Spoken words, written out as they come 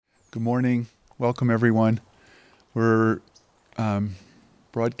Good morning. Welcome, everyone. We're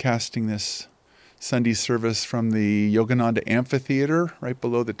broadcasting this Sunday service from the Yogananda Amphitheater right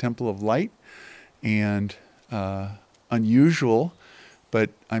below the Temple of Light. And unusual, but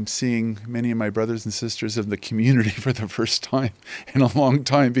I'm seeing many of my brothers and sisters of the community for the first time in a long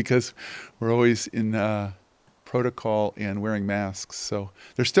time because we're always in protocol and wearing masks. So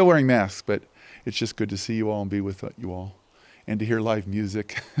they're still wearing masks, but it's just good to see you all and be with you all and to hear live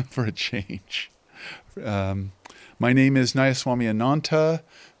music for a change. My name is Nayaswami Ananta.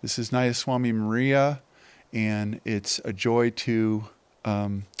 This is Nayaswami Maria, and it's a joy to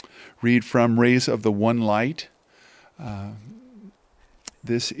read from Rays of the One Light.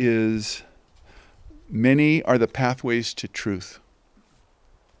 This is, many are the pathways to truth.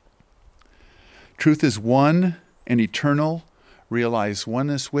 Truth is one and eternal. Realize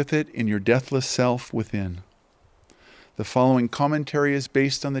oneness with it in your deathless self within. The following commentary is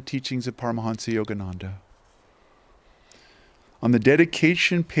based on the teachings of Paramahansa Yogananda. On the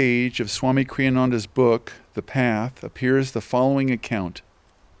dedication page of Swami Kriyananda's book, The Path, appears the following account.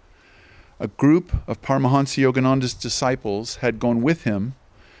 A group of Paramahansa Yogananda's disciples had gone with him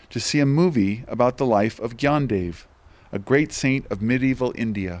to see a movie about the life of Gyandev, a great saint of medieval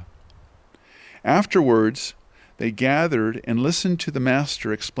India. Afterwards, they gathered and listened to the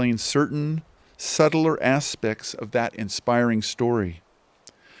master explain certain subtler aspects of that inspiring story.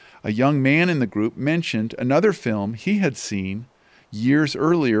 A young man in the group mentioned another film he had seen years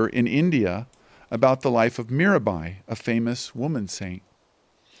earlier in India about the life of Mirabai, a famous woman saint.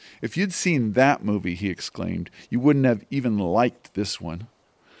 If you'd seen that movie, he exclaimed, you wouldn't have even liked this one.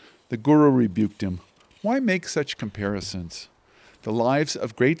 The Guru rebuked him. Why make such comparisons? The lives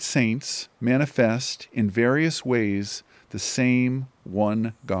of great saints manifest in various ways the same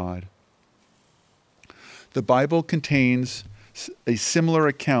one God. The Bible contains a similar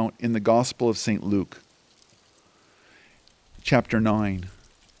account in the Gospel of St. Luke, chapter 9.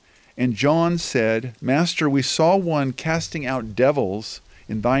 And John said, Master, we saw one casting out devils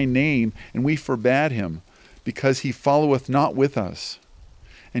in thy name, and we forbade him, because he followeth not with us.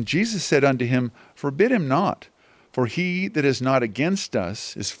 And Jesus said unto him, Forbid him not, for he that is not against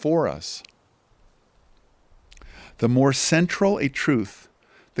us is for us. The more central a truth,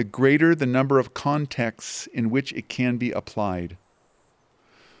 the greater the number of contexts in which it can be applied.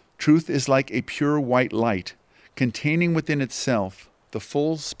 Truth is like a pure white light, containing within itself the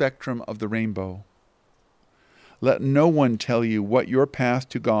full spectrum of the rainbow. Let no one tell you what your path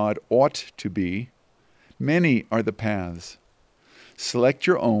to God ought to be. Many are the paths. Select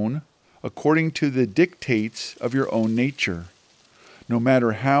your own according to the dictates of your own nature, no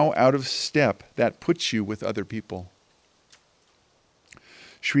matter how out of step that puts you with other people.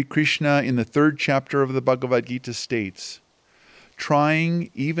 Sri Krishna in the 3rd chapter of the Bhagavad Gita states, trying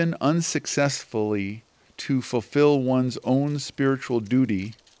even unsuccessfully to fulfill one's own spiritual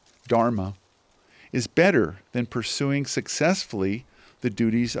duty, dharma, is better than pursuing successfully the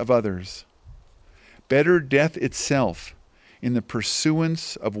duties of others. Better death itself in the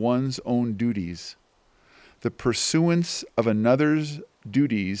pursuance of one's own duties. The pursuance of another's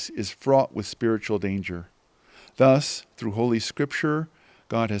duties is fraught with spiritual danger. Thus, through Holy Scripture,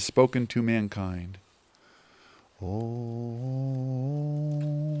 God has spoken to mankind. Om,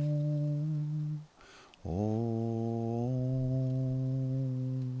 Om,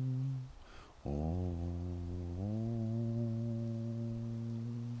 Om.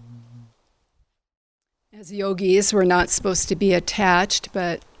 As yogis, we're not supposed to be attached,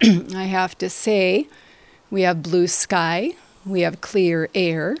 but I have to say, we have blue sky, we have clear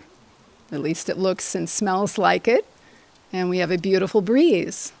air, at least it looks and smells like it, and we have a beautiful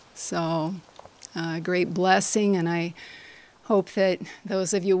breeze. So, a great blessing, and I hope that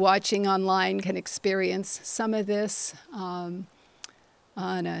those of you watching online can experience some of this on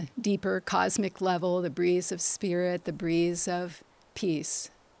a deeper cosmic level, the breeze of spirit, the breeze of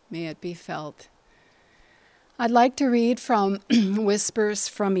peace. May it be felt. I'd like to read from Whispers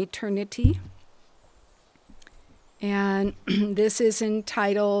from Eternity, and this is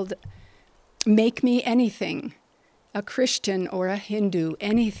entitled, Make Me Anything, a Christian or a Hindu,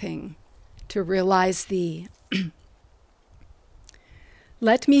 anything to realize thee.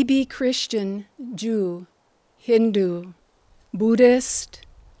 Let me be Christian, Jew, Hindu, Buddhist,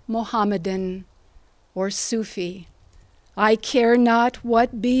 Mohammedan, or Sufi. I care not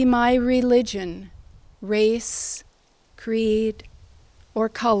what be my religion, race, creed, or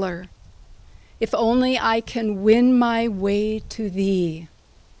color, if only I can win my way to thee.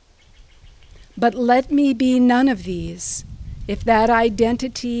 But let me be none of these, if that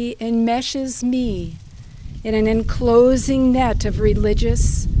identity enmeshes me in an enclosing net of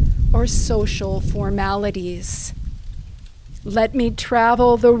religious or social formalities. Let me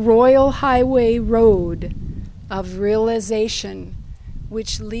travel the royal highway road of realization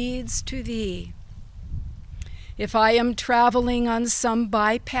which leads to thee. If I am traveling on some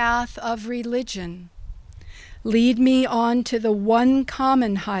bypath of religion, lead me on to the one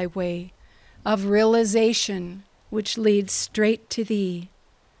common highway of realization which leads straight to thee.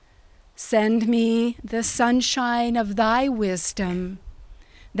 Send me the sunshine of thy wisdom,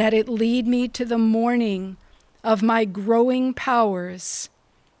 that it lead me to the morning of my growing powers,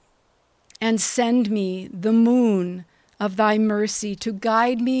 and send me the moon of thy mercy to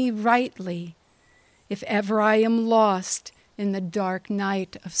guide me rightly, if ever I am lost in the dark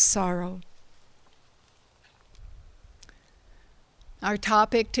night of sorrow. Our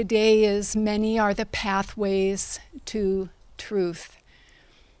topic today is many are the pathways to truth.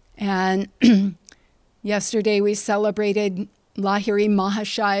 And yesterday we celebrated Lahiri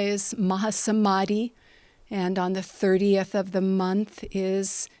Mahashai's Mahasamadhi, and on the 30th of the month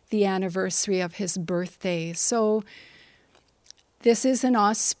is the anniversary of his birthday. So this is an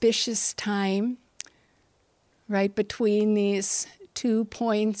auspicious time, right between these 2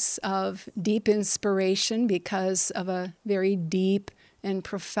 points of deep inspiration because of a very deep and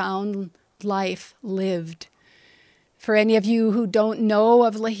profound life lived. For any of you who don't know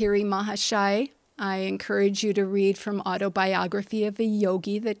of Lahiri Mahashai, I encourage you to read from Autobiography of a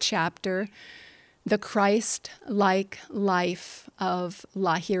Yogi, the chapter, The Christ-like Life of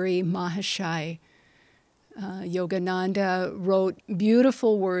Lahiri Mahashai. Yogananda wrote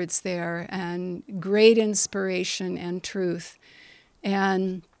beautiful words there and great inspiration and truth.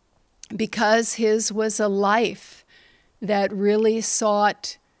 And because his was a life that really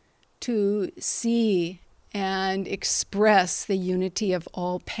sought to see and express the unity of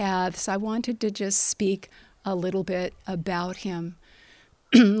all paths, I wanted to just speak a little bit about him.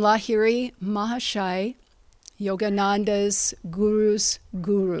 Lahiri Mahashai, Yogananda's guru's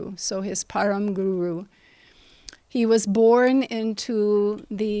guru, so his Param Guru. He was born into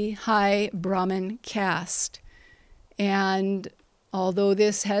the high Brahmin caste, and although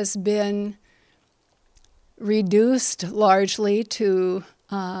this has been reduced largely to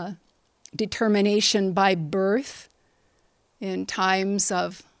determination by birth in times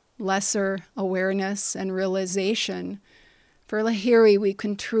of lesser awareness and realization, for Lahiri we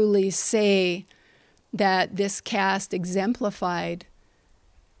can truly say that this caste exemplified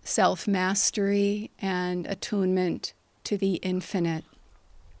self-mastery and attunement to the infinite.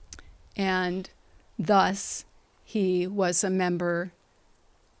 And thus, he was a member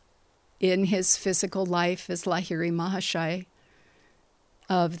in his physical life as Lahiri Mahashai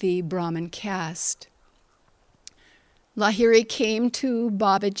of the Brahmin caste. Lahiri came to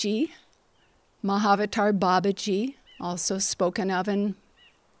Babaji, Mahavatar Babaji, also spoken of in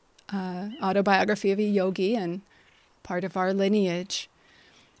Autobiography of a Yogi and part of our lineage,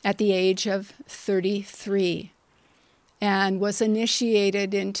 at the age of 33, and was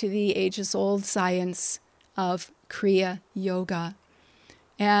initiated into the ages-old science of Kriya Yoga.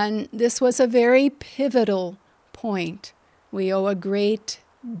 And this was a very pivotal point. We owe a great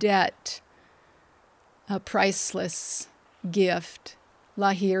debt, a priceless gift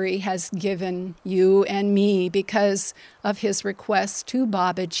Lahiri has given you and me because of his request to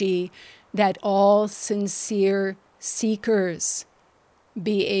Babaji that all sincere seekers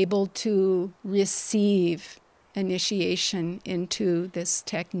be able to receive initiation into this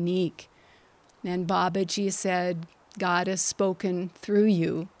technique. And Babaji said, God has spoken through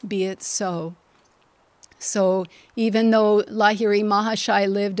you, be it so. So even though Lahiri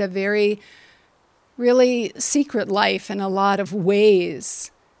Mahashai lived a very, really secret life in a lot of ways,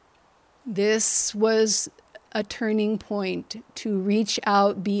 this was a turning point to reach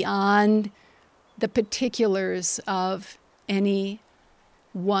out beyond the particulars of any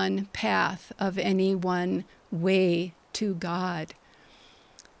one path, of any one way to God.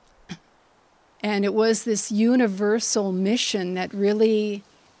 And it was this universal mission that really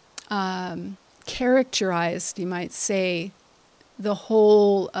characterized, you might say, the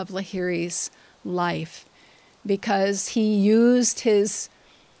whole of Lahiri's life, because he used his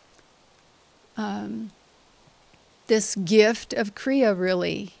this gift of Kriya,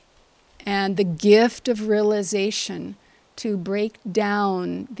 really, and the gift of realization to break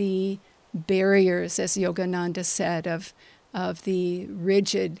down the barriers, as Yogananda said, of the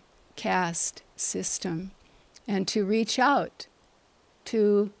rigid caste system, and to reach out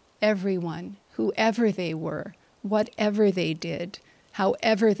to everyone, whoever they were, whatever they did,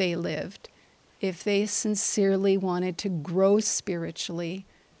 however they lived, if they sincerely wanted to grow spiritually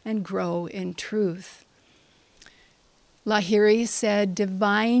and grow in truth. Lahiri said,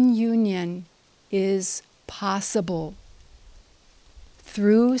 divine union is possible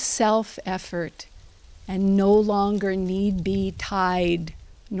through self-effort and no longer need be tied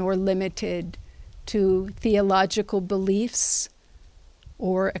nor limited to theological beliefs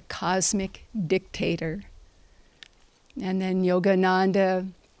or a cosmic dictator. And then Yogananda,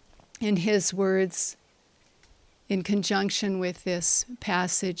 in his words, in conjunction with this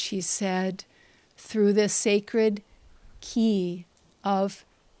passage, he said, through the sacred key of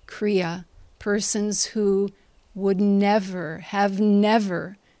Kriya, persons who would have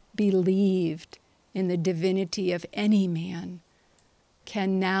never believed in the divinity of any man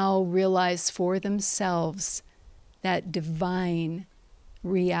can now realize for themselves that divine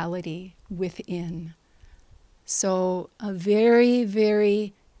reality within. So a very,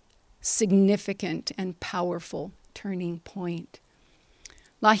 very significant and powerful turning point.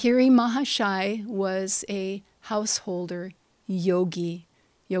 Lahiri Mahashai was a householder yogi.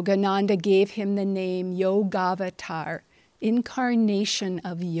 Yogananda gave him the name Yogavatar, incarnation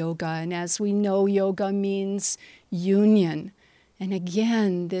of yoga. And as we know, yoga means union. And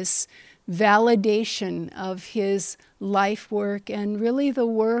again, this validation of his life work and really the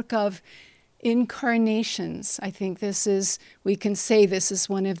work of incarnations. I think we can say this is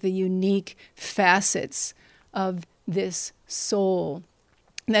one of the unique facets of this soul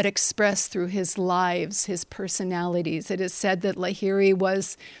that expressed through his lives, his personalities. It is said that Lahiri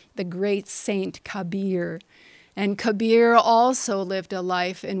was the great saint Kabir. And Kabir also lived a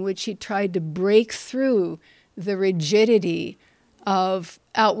life in which he tried to break through the rigidity of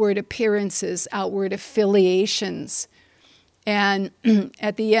outward appearances, outward affiliations. And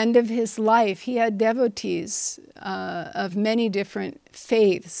at the end of his life, he had devotees of many different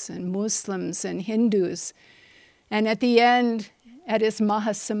faiths, and Muslims and Hindus. And at the end, at his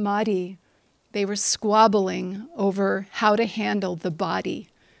Mahasamadhi, they were squabbling over how to handle the body.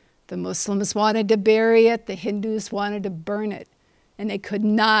 The Muslims wanted to bury it, the Hindus wanted to burn it, and they could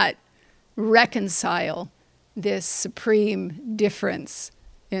not reconcile this supreme difference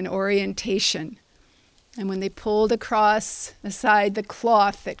in orientation. And when they pulled aside the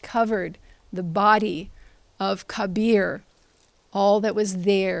cloth that covered the body of Kabir, all that was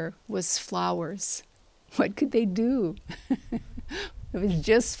there was flowers. What could they do? It was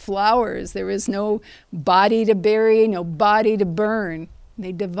just flowers. There was no body to bury, no body to burn.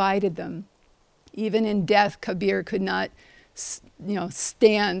 They divided them. Even in death, Kabir could not,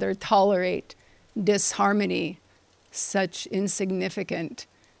 stand or tolerate disharmony, such an insignificant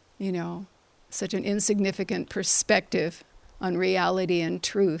perspective on reality and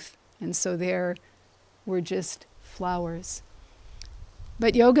truth. And so there were just flowers.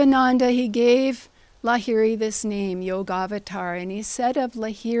 But Yogananda, he gave Lahiri this name, Yogavatar, and he said of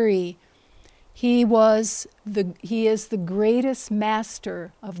Lahiri, he is the greatest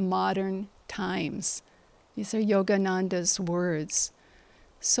master of modern times. These are Yogananda's words.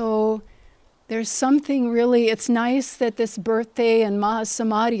 So there's something really, it's nice that this birthday and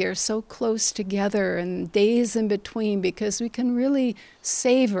Mahasamadhi are so close together and days in between, because we can really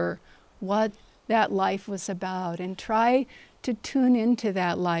savor what that life was about and try to tune into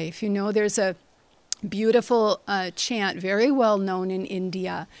that life. There's a beautiful chant, very well known in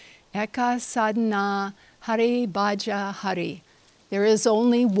India, Eka Sadhana Hari Bhaja Hari. There is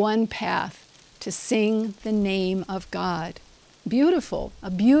only one path to sing the name of God. Beautiful, a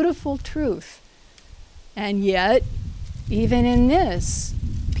beautiful truth. And yet, even in this,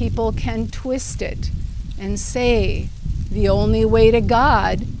 people can twist it and say the only way to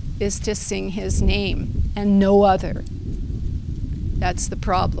God is to sing his name and no other. That's the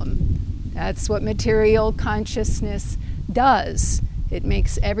problem. That's what material consciousness does. It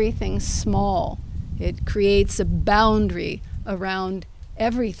makes everything small. It creates a boundary around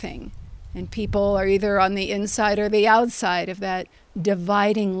everything. And people are either on the inside or the outside of that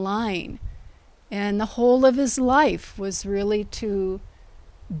dividing line. And the whole of his life was really to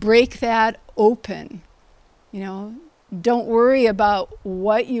break that open. Don't worry about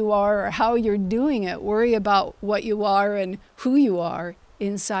what you are or how you're doing it. Worry about what you are and who you are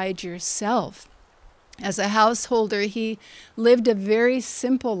inside yourself. As a householder, he lived a very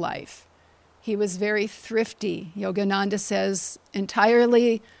simple life. He was very thrifty. Yogananda says,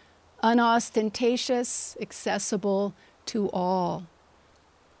 entirely unostentatious, accessible to all.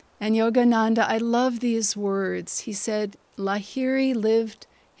 And Yogananda, I love these words. He said, Lahiri lived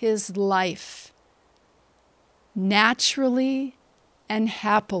his life naturally and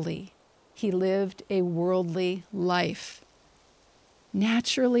happily. He lived a worldly life.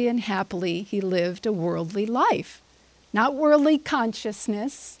 Naturally and happily, he lived a worldly life. Not worldly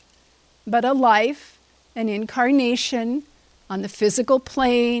consciousness, but a life an incarnation on the physical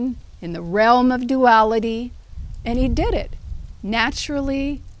plane, in the realm of duality, and he did it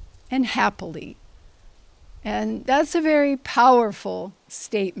naturally and happily. And that's a very powerful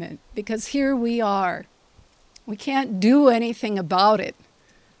statement, because here we are. We can't do anything about it.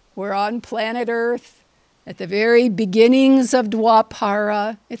 We're on planet Earth at the very beginnings of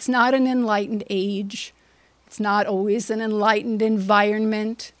Dwapara. It's not an enlightened age. It's not always an enlightened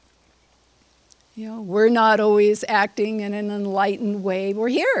environment. We're not always acting in an enlightened way. We're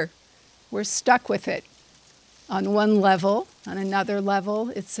here. We're stuck with it. On one level, on another level,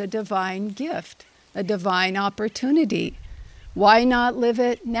 it's a divine gift, a divine opportunity. Why not live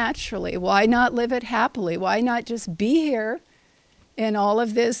it naturally? Why not live it happily? Why not just be here in all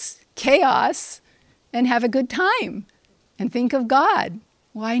of this chaos and have a good time and think of God?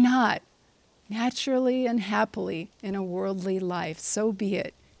 Why not? Naturally and happily in a worldly life. So be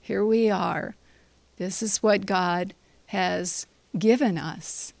it. Here we are. This is what God has given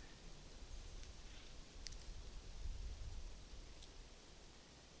us.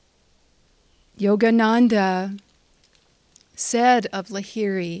 Yogananda said of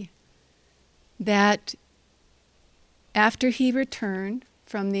Lahiri that after he returned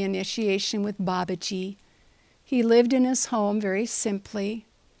from the initiation with Babaji, he lived in his home very simply.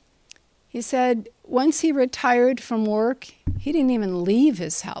 He said once he retired from work, he didn't even leave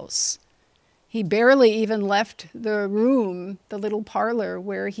his house. He barely even left the room, the little parlor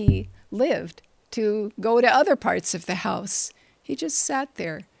where he lived, to go to other parts of the house. He just sat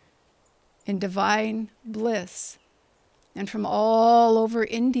there in divine bliss. And from all over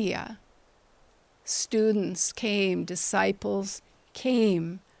India, students came, disciples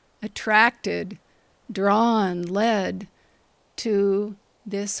came, attracted, drawn, led to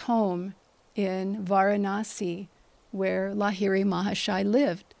this home in Varanasi, where Lahiri Mahashaya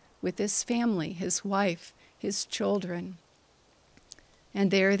lived with his family, his wife, his children. And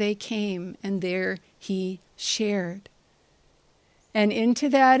there they came, and there he shared. And into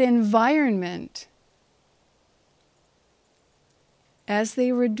that environment, as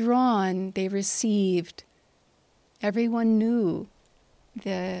they were drawn, they received. Everyone knew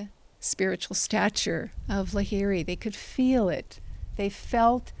the spiritual stature of Lahiri. They could feel it. They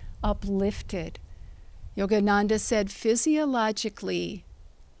felt uplifted. Yogananda said physiologically,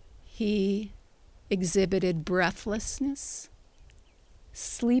 he exhibited breathlessness,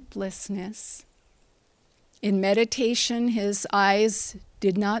 sleeplessness. In meditation, his eyes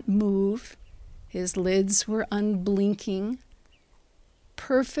did not move. His lids were unblinking,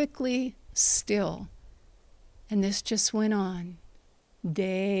 perfectly still. And this just went on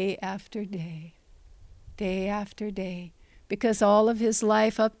day after day, day after day, because all of his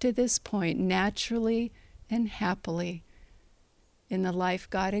life up to this point, naturally and happily, in the life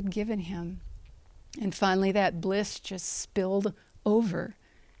God had given him. And finally that bliss just spilled over,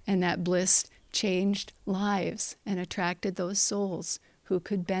 and that bliss changed lives and attracted those souls who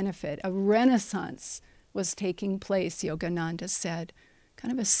could benefit. A renaissance was taking place, Yogananda said,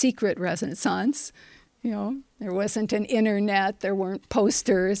 kind of a secret renaissance. There wasn't an internet, there weren't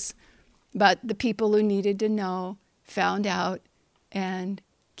posters, but the people who needed to know found out and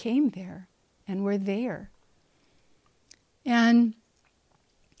came there and were there. And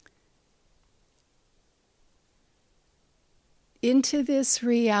into this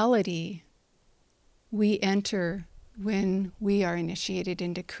reality we enter when we are initiated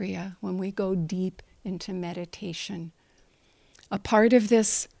into Kriya, when we go deep into meditation. A part of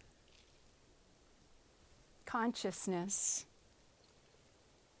this consciousness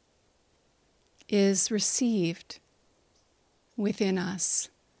is received within us.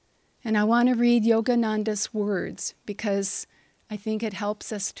 And I want to read Yogananda's words because I think it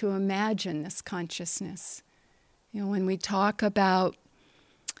helps us to imagine this consciousness. When we talk about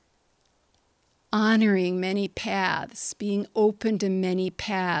honoring many paths, being open to many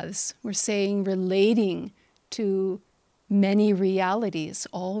paths, we're saying relating to many realities,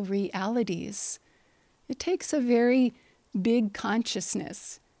 all realities. It takes a very big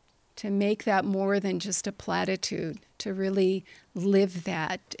consciousness to make that more than just a platitude, to really live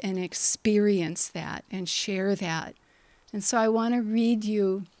that and experience that and share that. And so I want to read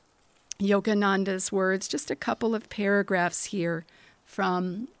you Yogananda's words, just a couple of paragraphs here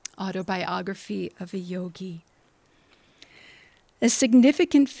from Autobiography of a Yogi. A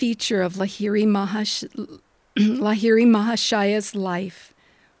significant feature of Lahiri Mahashaya's life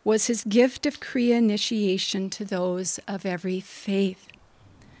was his gift of Kriya initiation to those of every faith.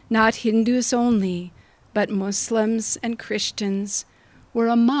 Not Hindus only, but Muslims and Christians were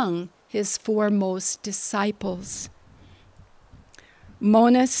among his foremost disciples.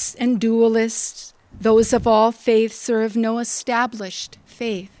 Monists and dualists Those of all faiths serve no established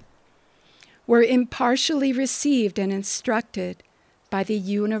faith, were impartially received and instructed by the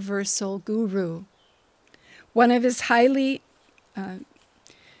universal Guru. One of his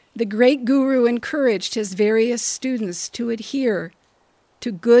the great Guru encouraged his various students to adhere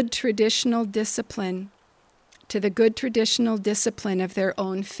to good traditional discipline, to the good traditional discipline of their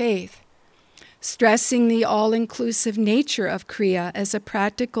own faith, stressing the all-inclusive nature of Kriya as a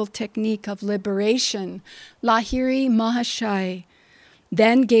practical technique of liberation. Lahiri Mahashaya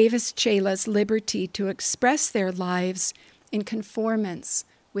then gave his chelas liberty to express their lives in conformance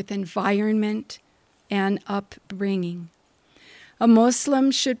with environment and upbringing. A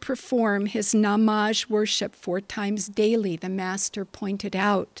Muslim should perform his namaz worship 4 times daily, the Master pointed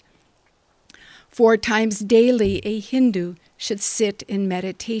out. 4 times daily, a Hindu should sit in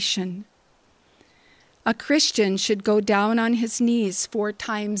meditation. A Christian should go down on his knees 4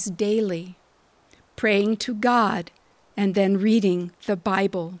 times daily, praying to God and then reading the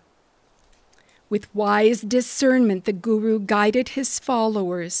Bible. With wise discernment, the Guru guided his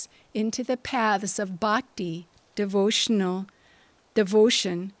followers into the paths of bhakti, devotion,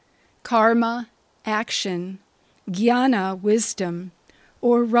 karma, action, jnana, wisdom,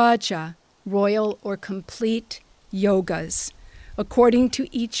 or raja, royal or complete yogas, according to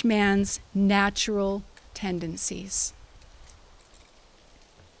each man's natural tendencies.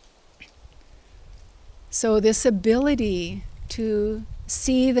 So this ability to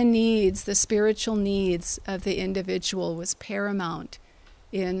see the needs, the spiritual needs of the individual was paramount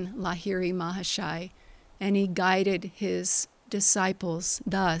in Lahiri Mahashaya, and he guided his disciples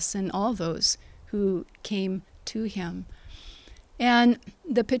thus, and all those who came to him. And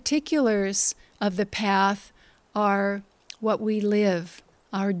the particulars of the path are what we live,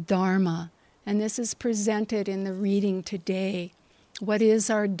 our dharma. And this is presented in the reading today. What is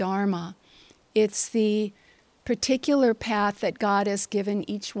our dharma? It's the particular path that God has given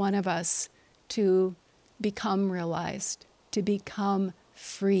each one of us to become realized, to become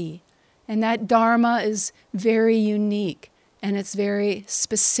free. And that dharma is very unique, and it's very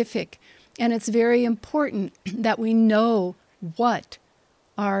specific, and it's very important that we know what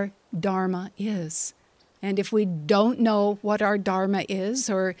our dharma is. And if we don't know what our dharma is,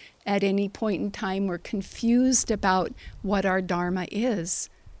 or at any point in time we're confused about what our dharma is,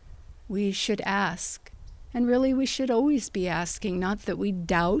 we should ask. And really we should always be asking, not that we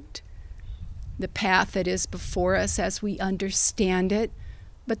doubt the path that is before us as we understand it,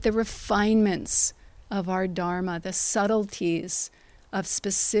 but the refinements of our dharma, the subtleties of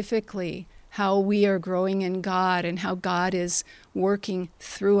specifically how we are growing in God and how God is working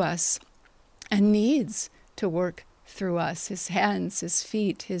through us and needs to work through us, his hands, his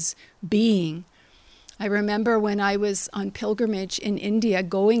feet, his being. I remember when I was on pilgrimage in India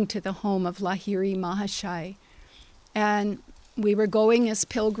going to the home of Lahiri Mahashaya, and we were going as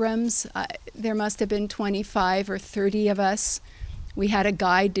pilgrims. There must have been 25 or 30 of us. We had a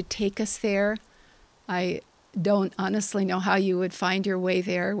guide to take us there. I don't honestly know how you would find your way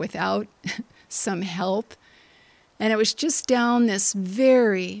there without some help. And it was just down this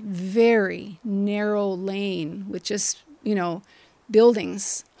very, very narrow lane with just,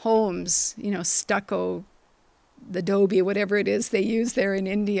 buildings, homes, stucco, adobe, whatever it is they use there in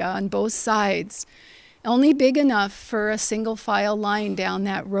India on both sides. Only big enough for a single file line down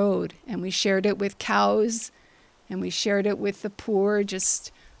that road. And we shared it with cows, and we shared it with the poor,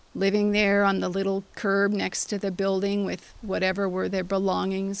 just living there on the little curb next to the building with whatever were their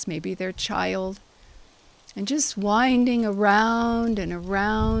belongings, maybe their child. And just winding around and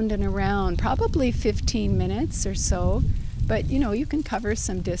around and around, probably 15 minutes or so. But, you can cover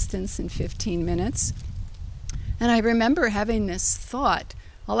some distance in 15 minutes. And I remember having this thought.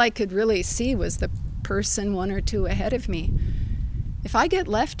 All I could really see was the person 1 or 2 ahead of me. If I get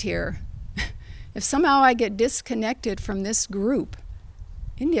left here, if somehow I get disconnected from this group,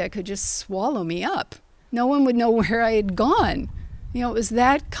 India could just swallow me up. No one would know where I had gone. It was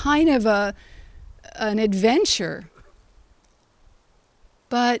that kind of an adventure.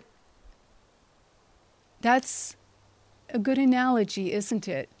 But that's a good analogy, isn't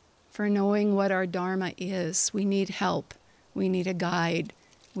it, for knowing what our dharma is. We need help. We need a guide.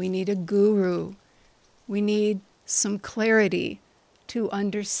 We need a guru. We need some clarity to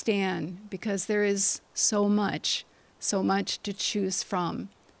understand, because there is so much to choose from,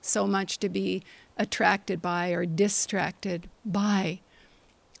 so much to be attracted by or distracted by.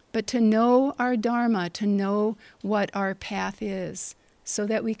 But to know our dharma, to know what our path is, so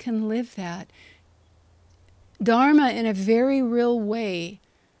that we can live that. Dharma, in a very real way,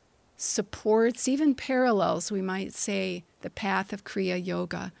 supports, even parallels, we might say, the path of Kriya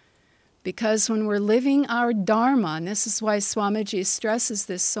Yoga. Because when we're living our Dharma, and this is why Swamiji stresses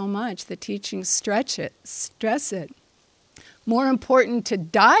this so much, the teachings stress it. More important to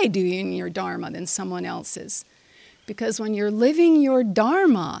die doing your Dharma than someone else's. Because when you're living your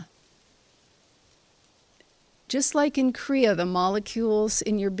Dharma, just like in Kriya, the molecules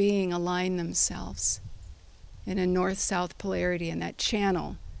in your being align themselves in a north-south polarity, and that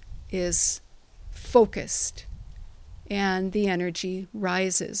channel is focused. And the energy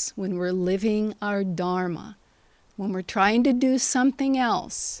rises when we're living our Dharma. When we're trying to do something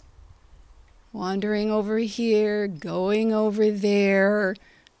else, wandering over here, going over there,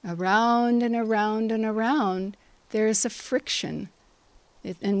 around and around and around, there's a friction.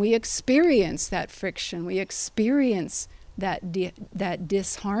 And we experience that friction. We experience that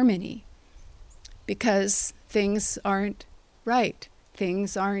disharmony because things aren't right.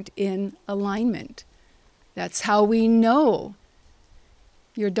 Things aren't in alignment. That's how we know.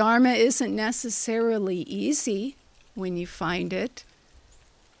 Your Dharma isn't necessarily easy when you find it.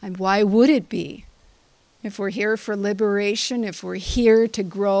 And why would it be? If we're here for liberation, if we're here to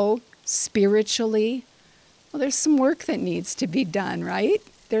grow spiritually, well, there's some work that needs to be done, right?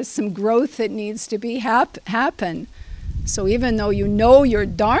 There's some growth that needs to be happen. So even though you know your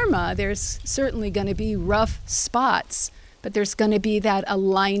Dharma, there's certainly going to be rough spots, but there's going to be that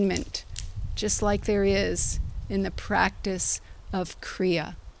alignment, just like there is in the practice of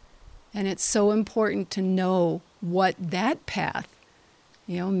Kriya. And it's so important to know what that path,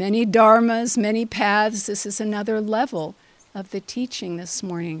 many dharmas, many paths, this is another level of the teaching this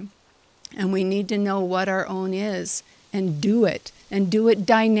morning. And we need to know what our own is and do it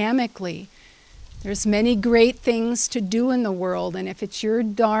dynamically. There's many great things to do in the world, and if it's your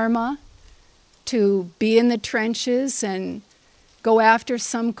Dharma to be in the trenches and go after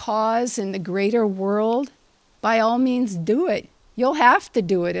some cause in the greater world, by all means do it. You'll have to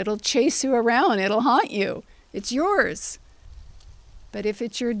do it. It'll chase you around. It'll haunt you. It's yours. But if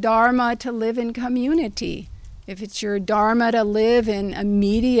it's your Dharma to live in community, if it's your Dharma to live in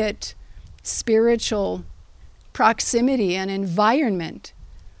immediate spiritual proximity and environment,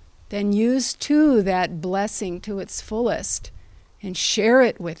 then use too that blessing to its fullest and share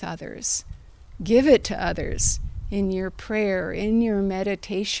it with others. Give it to others in your prayer, in your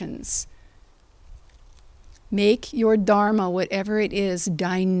meditations. Make your Dharma, whatever it is,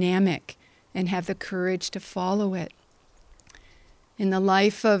 dynamic and have the courage to follow it. In the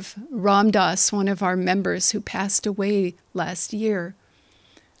life of Ram Dass, one of our members who passed away last year,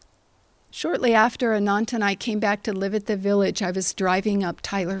 shortly after Ananta and I came back to live at the village, I was driving up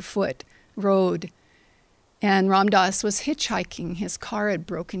Tyler Foote Road, and Ram Dass was hitchhiking. His car had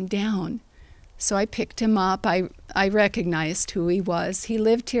broken down. So I picked him up. I recognized who he was. He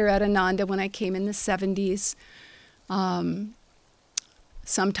lived here at Ananda when I came in the 70s.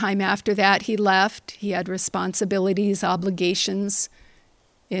 Sometime after that, he left. He had responsibilities, obligations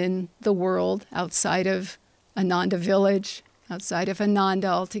in the world outside of Ananda village, outside of Ananda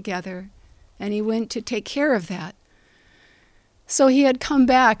altogether. And he went to take care of that. So he had come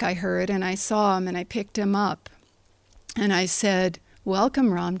back, I heard, and I saw him, and I picked him up. And I said,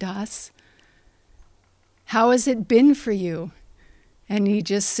 "Welcome, Ram Dass. How has it been for you?" And he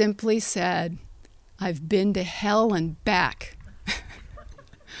just simply said, "I've been to hell and back."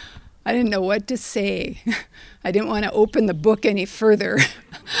 I didn't know what to say. I didn't want to open the book any further.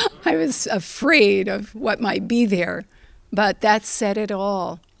 I was afraid of what might be there. But that said it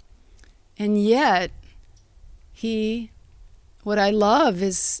all. And yet, what I love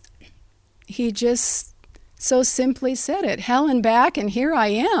is he just so simply said it. Hell and back, and here I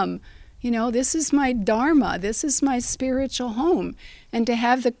am. This is my Dharma. This is my spiritual home. And to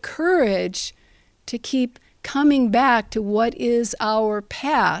have the courage to keep coming back to what is our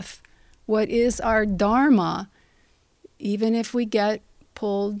path, what is our Dharma, even if we get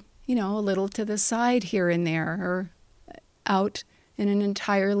pulled, a little to the side here and there or out in an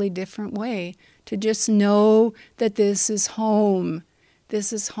entirely different way, to just know that this is home.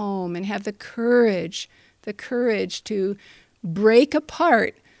 This is home, and have the courage to break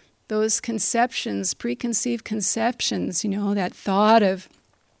apart those conceptions, preconceived conceptions, that thought of,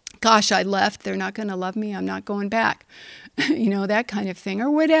 gosh, I left, they're not going to love me, I'm not going back, that kind of thing, or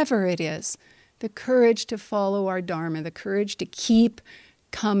whatever it is. The courage to follow our Dharma, the courage to keep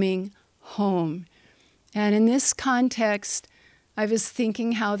coming home. And in this context, I was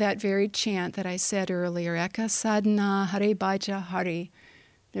thinking how that very chant that I said earlier, Eka Sadhana Hare Bhaja Hari,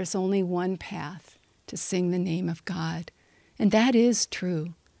 there's only one path to sing the name of God. And that is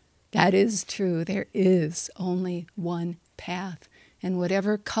true. That is true. There is only one path. And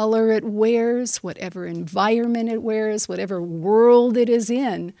whatever color it wears, whatever environment it wears, whatever world it is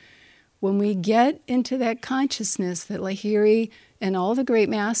in, when we get into that consciousness that Lahiri and all the great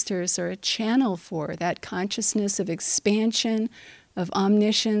masters are a channel for, that consciousness of expansion, of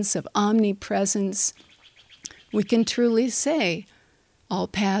omniscience, of omnipresence, we can truly say, all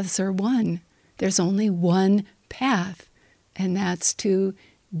paths are one. There's only one path, and that's to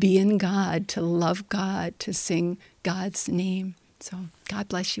be in God, to love God, to sing God's name. So God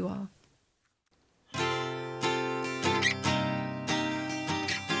bless you all.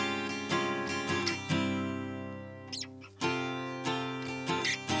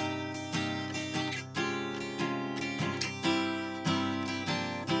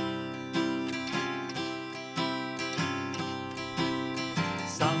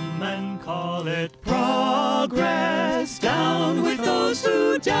 Some men call it progress, down with those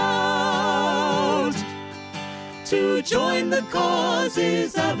who doubt. To join the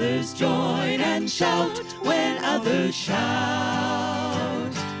causes others join, and shout when others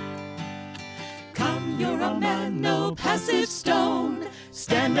shout. Come, you're a man, no passive stone.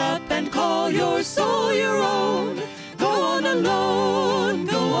 Stand up and call your soul your own. Go on alone,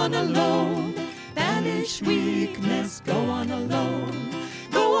 go on alone. Banish weakness, go on alone.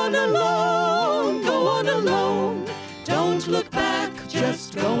 Go on alone, go on alone. Don't look back,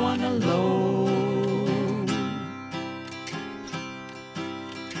 just go on alone.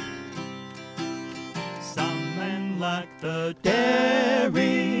 Some men lack the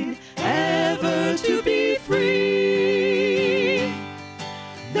daring ever to be free.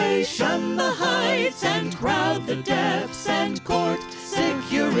 They shun the heights and crowd the depths and court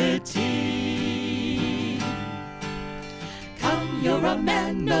security. Come, you're a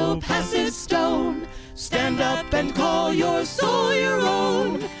man, no passive stone. Stand up and call your soul your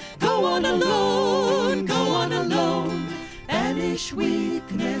own. Go on alone, go on alone. Banish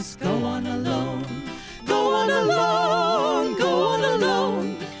weakness, go on alone. Go on alone, go on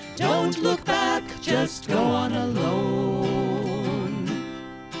alone. Don't look back, just go on alone.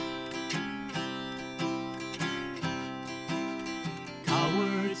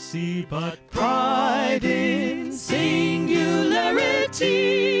 Cowards see but pride in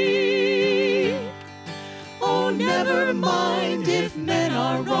singularity. Oh, never mind if men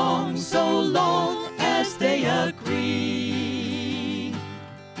are wrong, so long as they agree.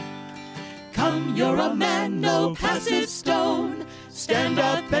 Come, you're a man, no passive stone. Stand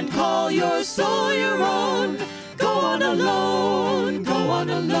up and call your soul your own. Go on alone, go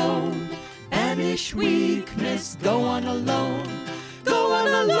on alone. Banish weakness, go on alone. Go on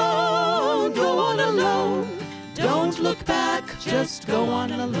alone, go on alone. Don't look back, just go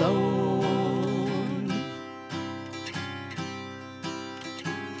on alone.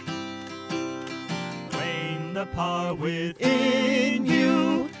 Claim the power within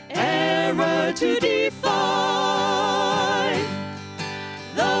you, error to defy.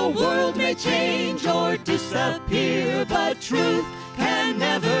 The world may change or disappear, but truth can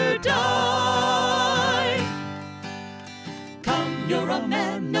never die. Come, you're a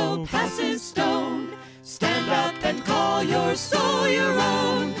man, no passive stone. Stand up and call your soul your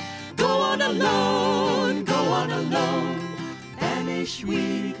own. Go on alone, go on alone. Banish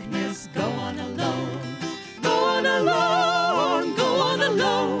weakness, go on alone. Go on alone.